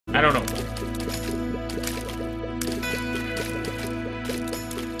I don't know.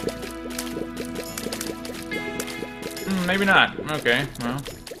 Maybe not. Okay, well.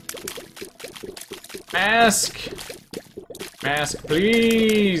 Mask! Mask,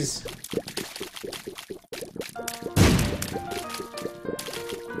 please!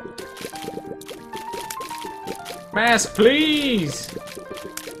 Mask, please!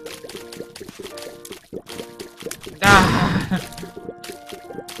 Ah!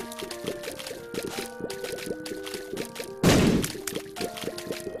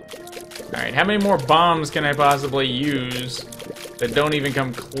 Alright, how many more bombs can I possibly use that don't even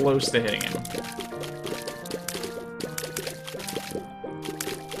come close to hitting him?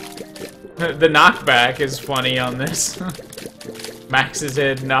 The knockback is funny on this. Max's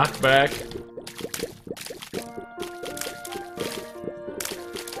head knockback.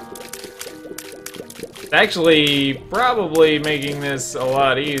 It's actually probably making this a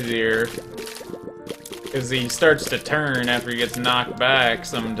lot easier. Because he starts to turn after he gets knocked back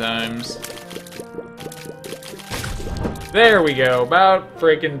sometimes. There we go, about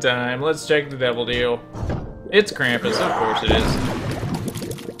freaking time. Let's check the devil deal. It's Krampus, of course it is.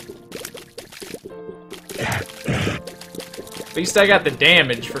 At least I got the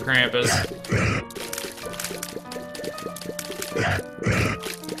damage for Krampus.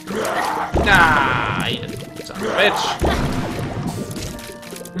 Ah, you son of a bitch.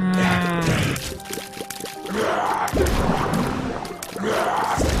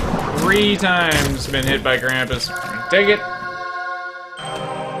 3 times been hit by Krampus. Take it.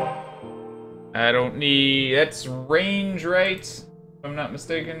 I don't need... That's range, right? If I'm not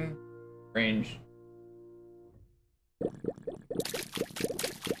mistaken. Range.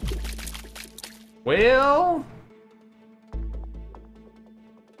 Well...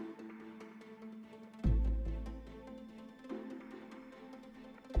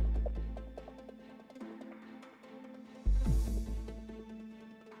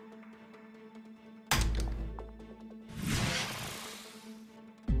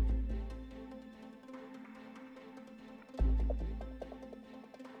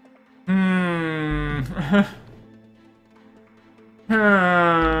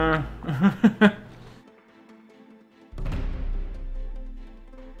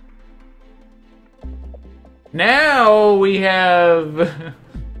 Now we have...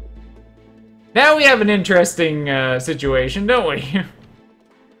 Now we have an interesting situation, don't we?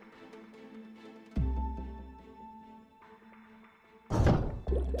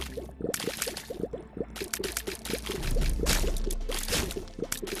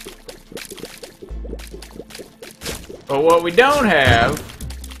 But what we don't have...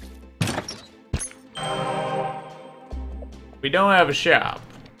 We don't have a shop.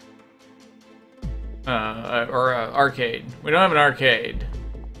 Or an arcade. We don't have an arcade.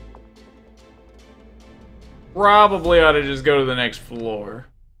 Probably ought to just go to the next floor.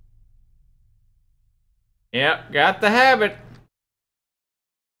 Yep, got the habit.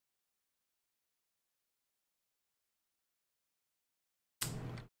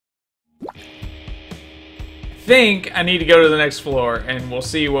 Think I need to go to the next floor, and we'll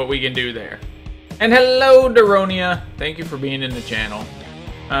see what we can do there. And hello, Daronia. Thank you for being in the channel.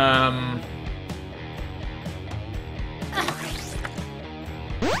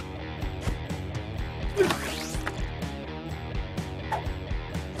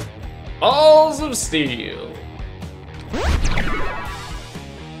 Balls of steel.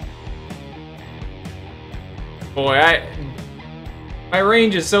 Boy, my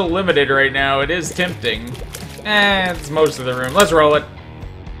range is so limited right now, it is tempting. It's most of the room. Let's roll it.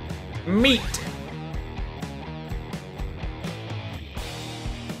 Meat.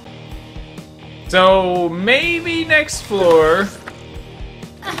 So, maybe next floor.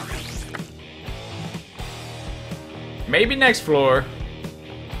 Maybe next floor.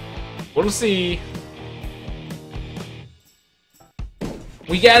 We'll see.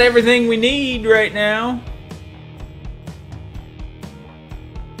 We got everything we need right now.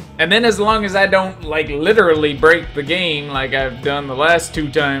 And then as long as I don't, like, literally break the game like I've done the last 2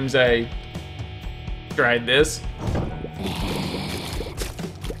 times I tried this.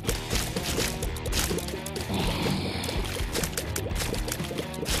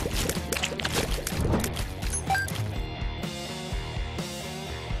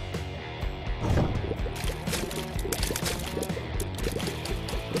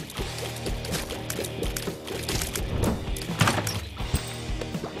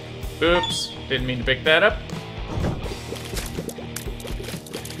 Oops, didn't mean to pick that up.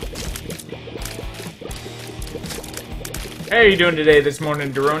 How are you doing today this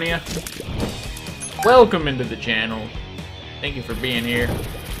morning, Daronia? Welcome into the channel. Thank you for being here.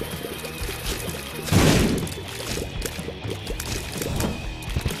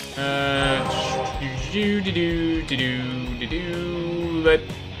 Let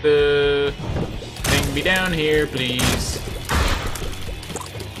the thing be down here, please.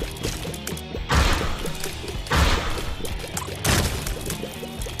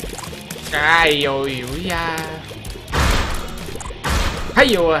 Ayo, yeah.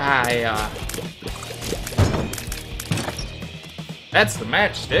 Hiyo, hiya. That's the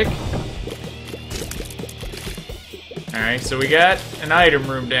matchstick. Alright, so we got an item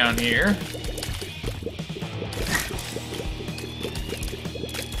room down here.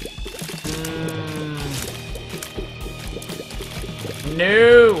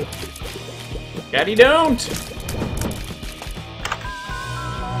 No! Daddy, don't!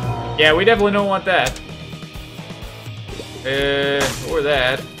 Yeah, we definitely don't want that. Or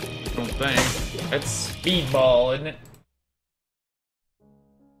that. I don't think. That's speedball, isn't it?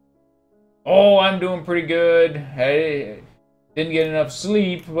 Oh, I'm doing pretty good. I didn't get enough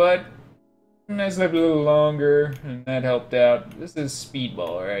sleep, but I slept a little longer, and that helped out. This is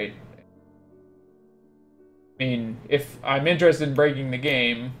speedball, right? I mean, if I'm interested in breaking the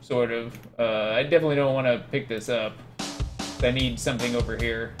game, sort of, I definitely don't want to pick this up. I need something over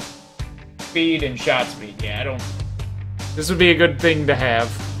here. Speed and shot speed. Yeah, I don't... This would be a good thing to have.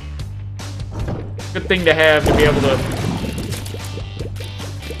 Good thing to have to be able to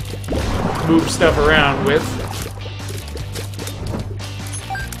move stuff around with.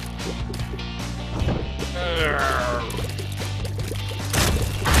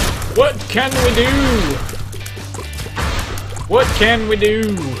 What can we do? What can we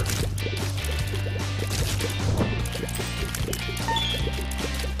do?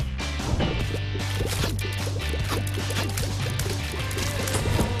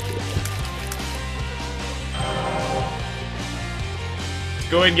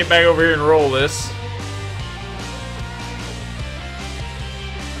 Go ahead and get back over here and roll this.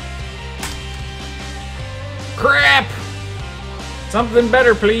 Crap! Something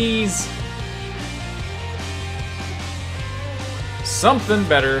better, please. Something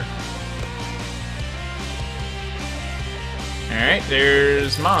better. Alright,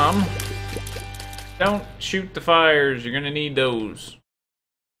 there's Mom. Don't shoot the fires. You're gonna need those.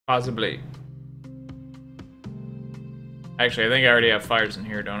 Possibly. Actually, I think I already have fires in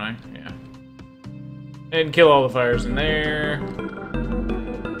here, don't I? Yeah. And kill all the fires in there.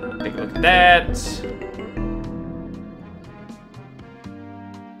 Take a look at that.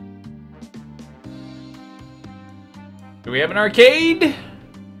 Do we have an arcade?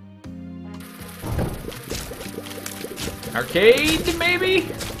 Arcade, maybe?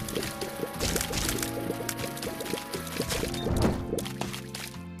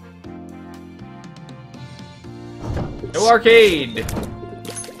 No arcade.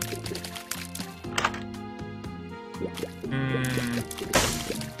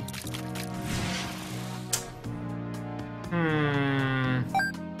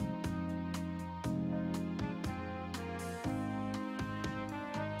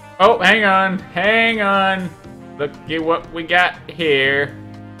 Oh, hang on, hang on. Look at what we got here.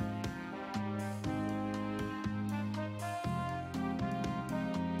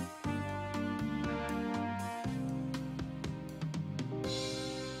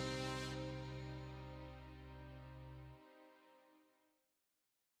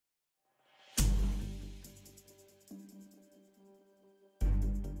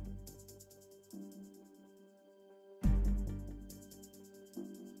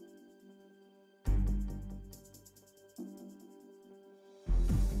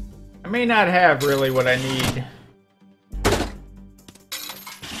 I may not have really what I need.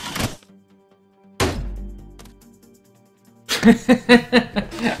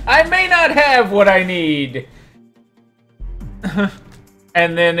 I may not have what I need.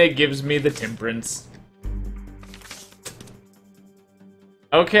 And then it gives me the temperance.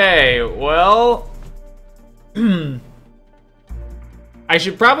 Okay, well... I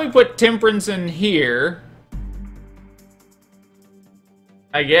should probably put temperance in here.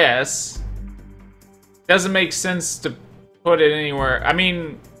 I guess. Doesn't make sense to put it anywhere. I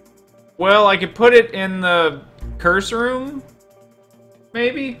mean, well, I could put it in the curse room,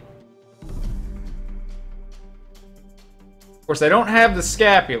 maybe? Of course, I don't have the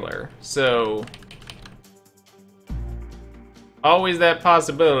scapular, so... always that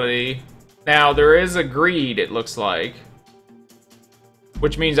possibility. Now, there is a greed, it looks like.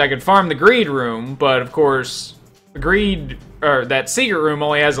 Which means I could farm the greed room, but of course, the greed... or that secret room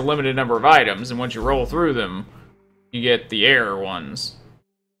only has a limited number of items, and once you roll through them, you get the error ones.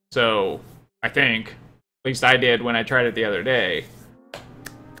 So, I think. At least I did when I tried it the other day.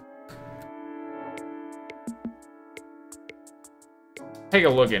 take a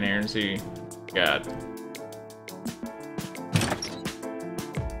look in here and see what we got.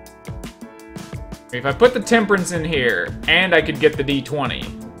 If I put the temperance in here, and I could get the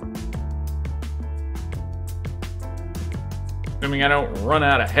D20. Assuming I don't run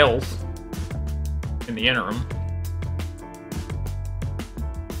out of health in the interim.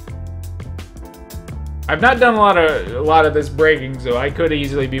 I've not done a lot of this breaking, so I could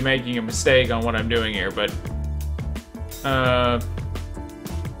easily be making a mistake on what I'm doing here, but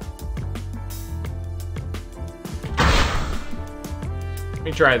let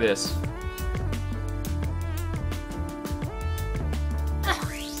me try this.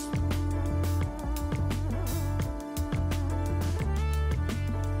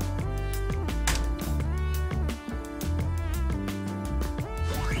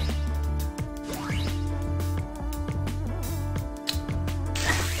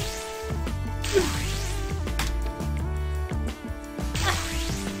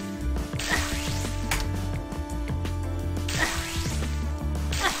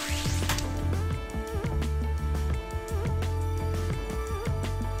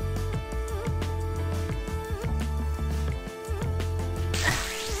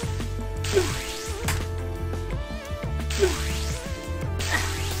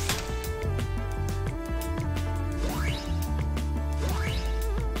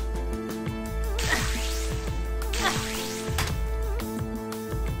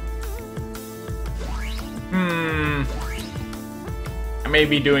 I may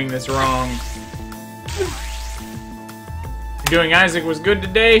be doing this wrong. Doing Isaac was good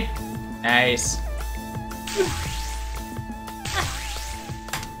today? Nice.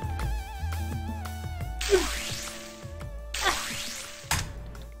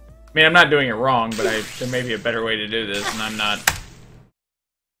 I mean, I'm not doing it wrong, but there may be a better way to do this, and I'm not.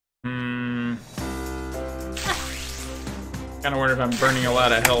 Kind of wonder if I'm burning a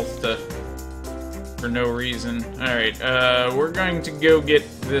lot of health for no reason. Alright, we're going to go get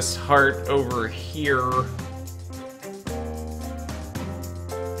this heart over here.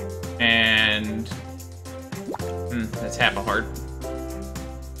 And... that's half a heart.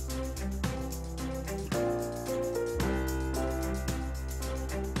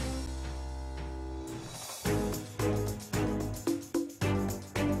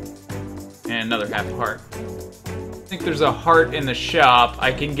 And another half a heart. I think there's a heart in the shop.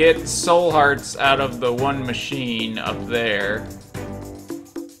 I can get soul hearts out of the one machine up there.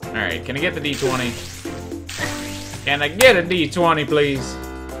 Alright, can I get the D20? Can I get a D20, please?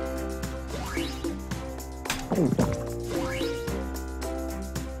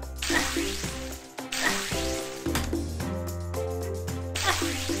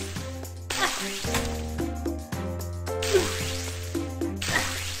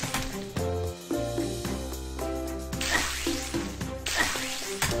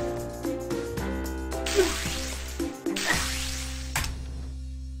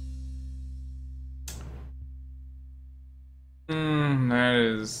 That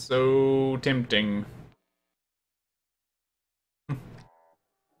is so tempting.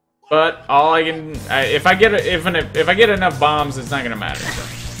 But all I can, if I get enough bombs, it's not gonna matter. So.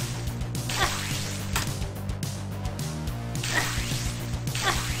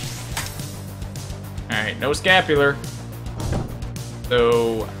 All right, no scapular.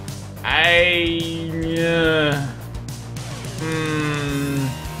 So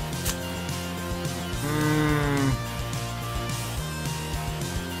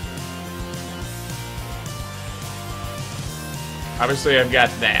obviously, I've got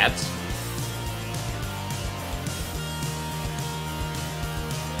that.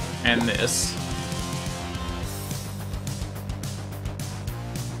 And this.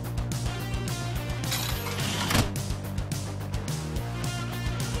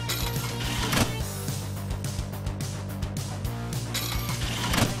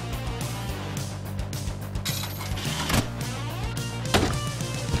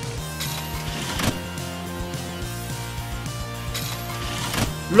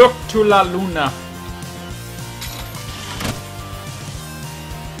 Look to la luna.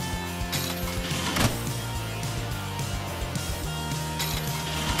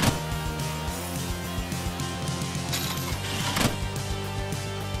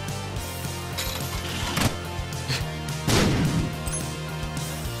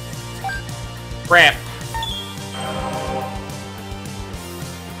 Crap.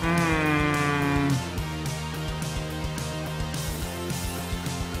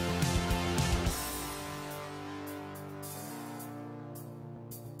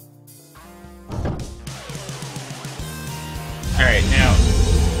 Alright, now.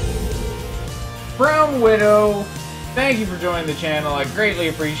 Brown Widow Thank you for joining the channel. I greatly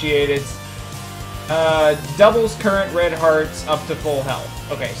appreciate it. Doubles current red hearts up to full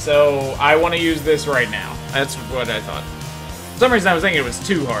health. Okay, so I want to use this right now. That's what I thought. For some reason I was thinking it was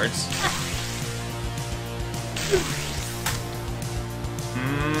 2 hearts.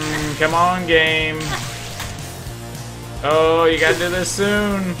 Come on, game. Oh, you gotta do this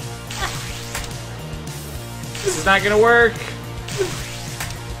soon. This is not gonna work.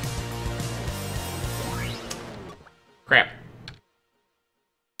 Crap.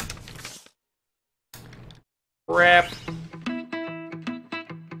 Crap.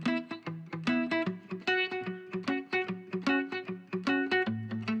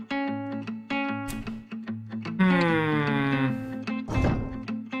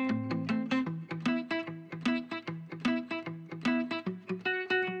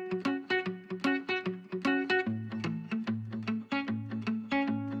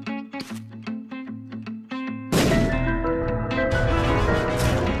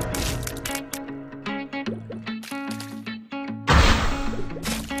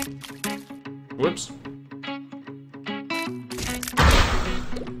 Whoops.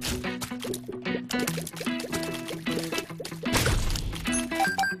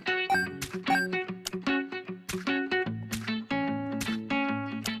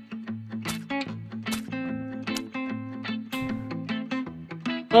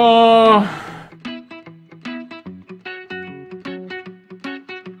 Oh.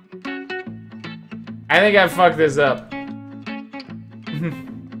 I think I fucked this up.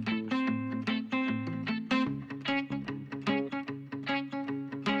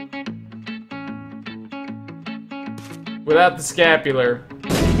 Without the scapular.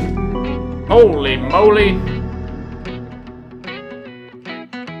 Holy moly.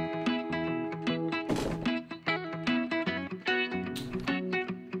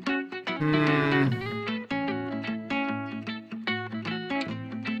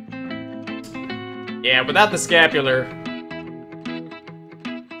 Yeah, without the scapular,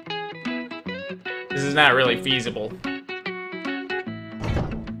 this is not really feasible.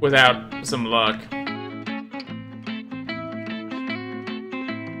 Without some luck.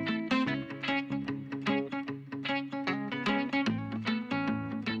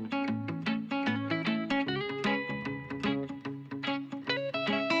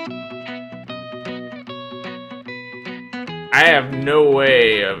 I have no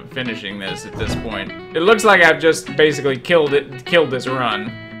way of finishing this at this point. It looks like I've just basically killed this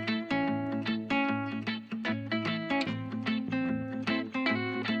run.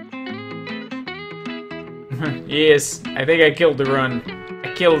 Yes, I think I killed the run.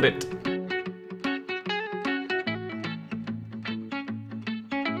 I killed it.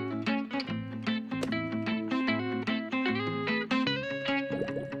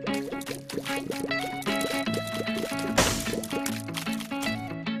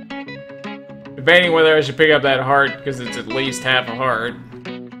 Debating whether I should pick up that heart because it's at least half a heart.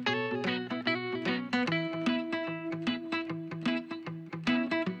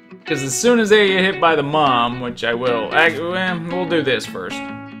 Because as soon as they get hit by the mom, which I will, we'll do this first.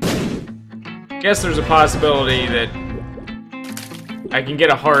 Guess there's a possibility that I can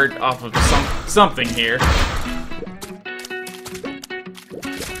get a heart off of something here.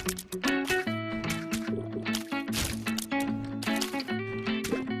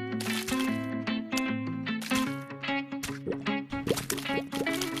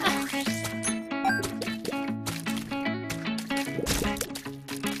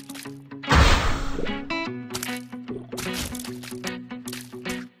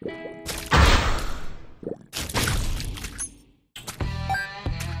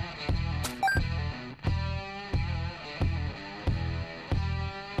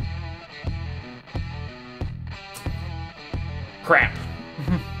 Crap.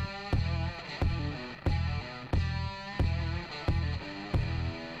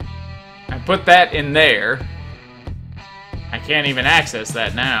 I put that in there. I can't even access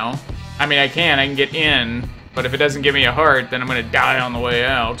that now. I mean, I can get in, but if it doesn't give me a heart, then I'm gonna die on the way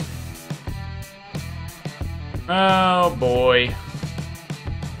out. Oh boy.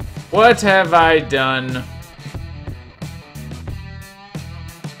 What have I done?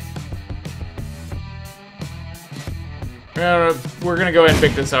 We're gonna go ahead and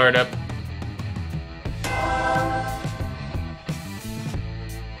pick this heart up.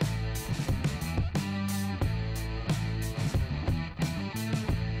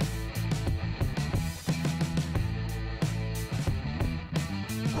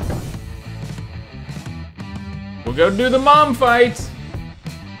 We'll go do the mom fight.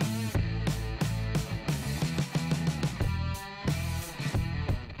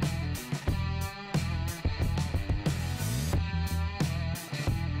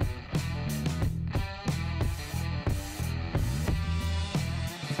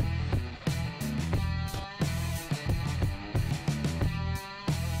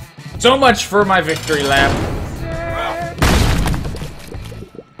 So much for my victory lap.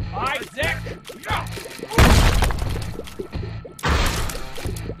 Isaac!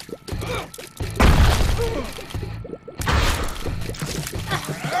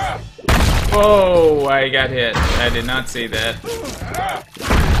 Whoa, I got hit. I did not see that.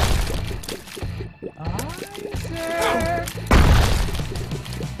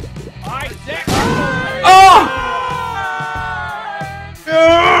 Isaac! Oh!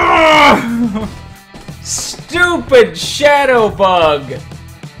 Stupid shadow bug!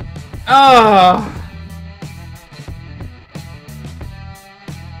 Oh!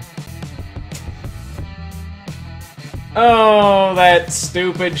 Oh, that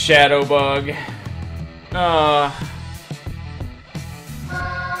stupid shadow bug.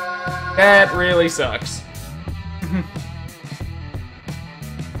 That really sucks.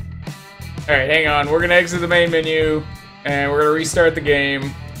 Alright, hang on. We're gonna exit the main menu, and we're gonna restart the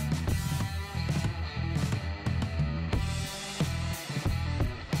game.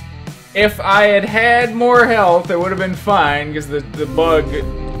 If I had had more health, it would have been fine, because the bug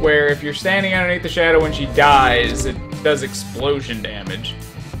where if you're standing underneath the shadow when she dies, it does explosion damage.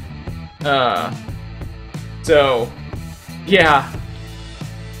 So, yeah.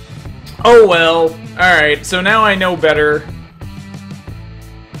 Oh well. Alright, so now I know better.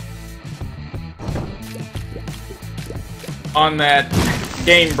 On that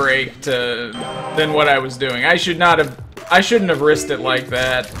game break than what I was doing. I shouldn't have risked it like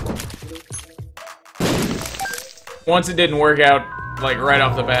that. Once it didn't work out, like, right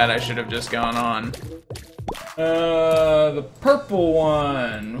off the bat, I should have just gone on. The purple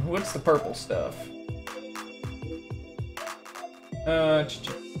one. What's the purple stuff? Purple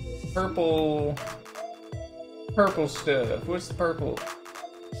stuff. What's the purple?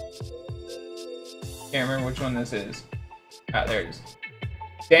 Can't remember which one this is. Ah, there it is.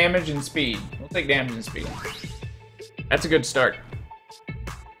 Damage and speed. We'll take damage and speed. That's a good start.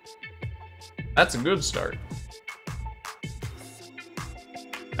 That's a good start.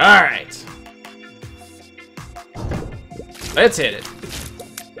 Alright. Let's hit it.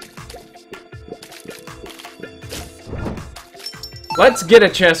 Let's get a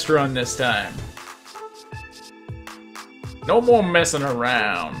chest run this time. No more messing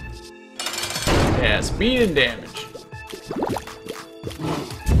around. Yeah, speed and damage.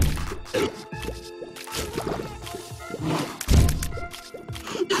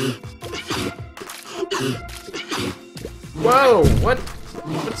 Whoa,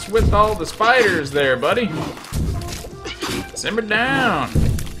 what's with all the spiders there, buddy? Simmer down.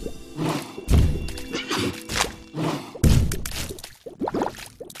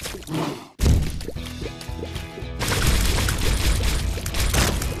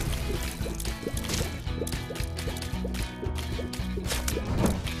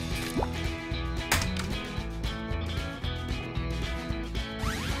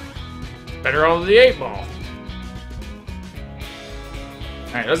 Better roll the 8-ball.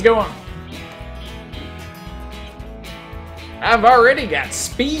 Alright, let's go on. I've already got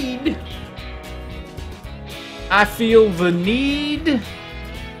speed. I feel the need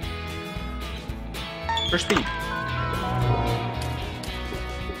for speed.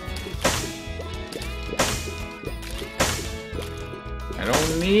 I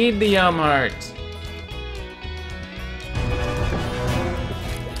don't need the heart.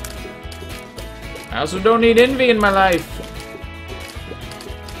 I also don't need Envy in my life.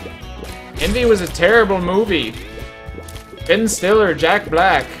 Envy was a terrible movie. Ben Stiller, Jack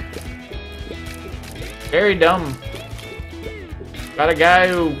Black. Very dumb. About a guy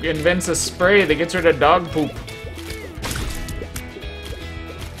who invents a spray that gets rid of dog poop.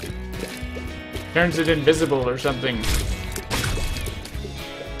 Turns it invisible or something.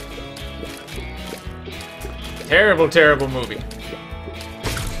 Terrible, terrible movie.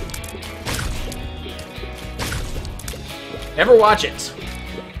 Never watch it.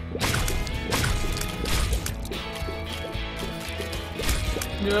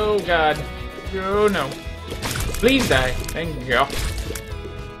 Oh god. Oh no. Please die. Thank you.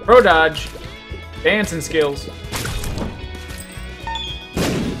 Pro dodge. Dancing skills.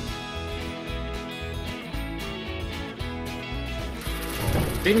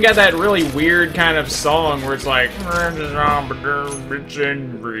 It's even got that really weird kind of song where it's like bitch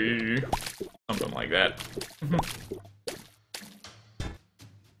angry. Something like that.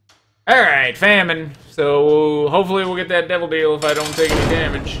 Alright, famine. So hopefully we'll get that devil deal if I don't take any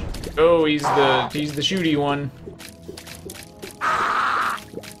damage. Oh, he's the shooty one.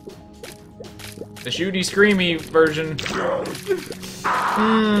 The shooty screamy version.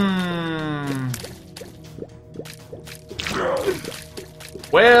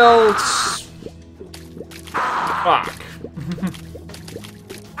 Well, fuck.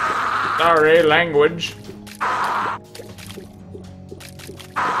 Sorry, language.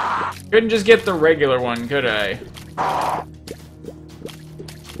 Couldn't just get the regular one, could I?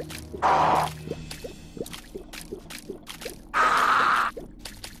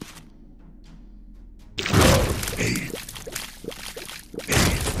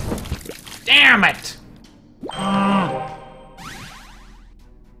 Damn it!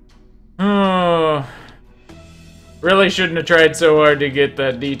 Really shouldn't have tried so hard to get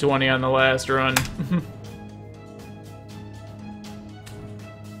that D20 on the last run.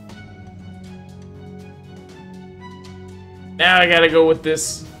 Now I gotta go with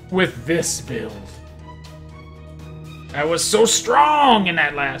this build. I was so strong in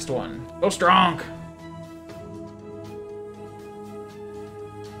that last one. So strong.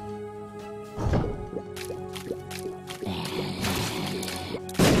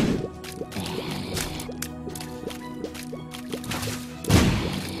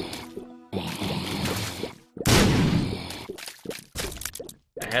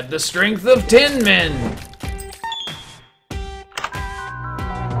 I had the strength of 10 men.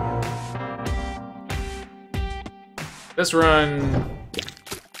 This run,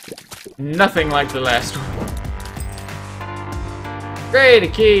 nothing like the last one. Great, a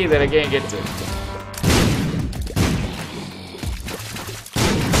key that I can't get to.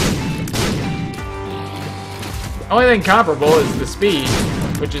 Only thing comparable is the speed,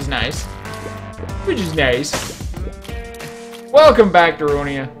 which is nice. Welcome back,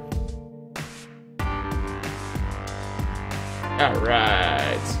 Daronia.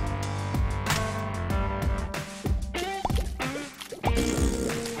 Alright.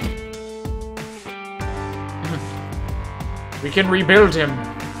 We can rebuild him.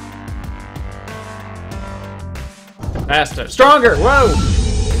 Faster. Stronger! Whoa!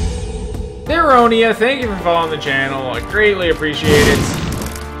 Daronia, thank you for following the channel. I greatly appreciate it.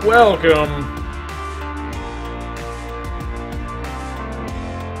 Welcome.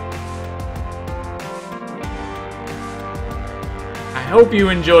 I hope you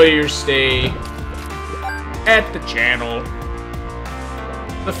enjoy your stay at the channel.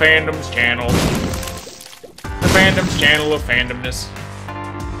 The Fandom's channel. The Fandom's channel of fandomness.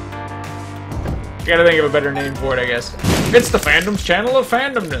 You gotta think of a better name for it, I guess. It's the Fandom's channel of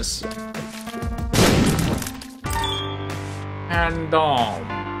fandomness. Fandom.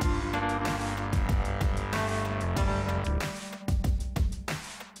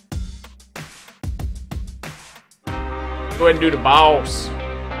 Go ahead and do the boss.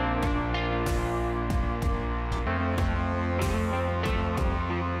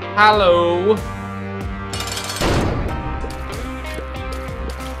 Hello.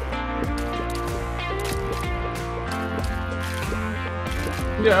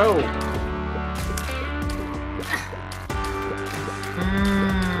 No.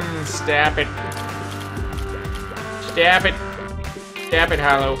 Stab it. Stab it. Stab it,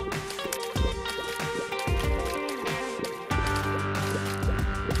 Hollow.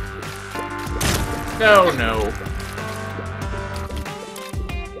 No, no.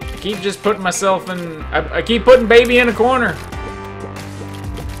 I keep just putting myself in... I keep putting baby in a corner.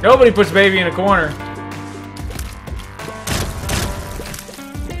 Nobody puts baby in a corner.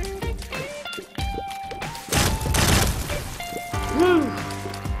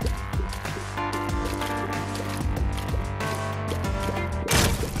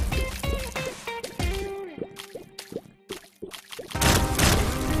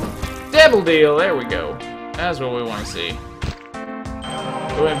 Double deal, there we go. That's what we want to see.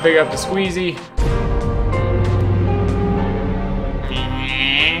 Go ahead and pick up the squeezy.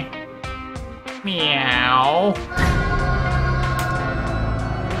 Meow.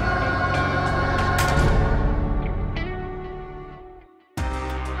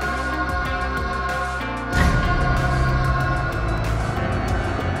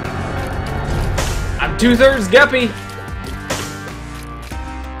 I'm 2/3 guppy.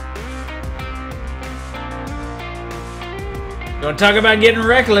 Don't talk about getting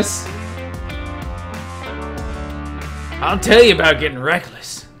reckless. I'll tell you about getting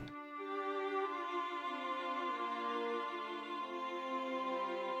reckless.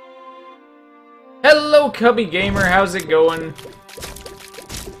 Hello, Cubby Gamer. How's it going?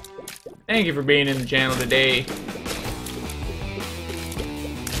 Thank you for being in the channel today.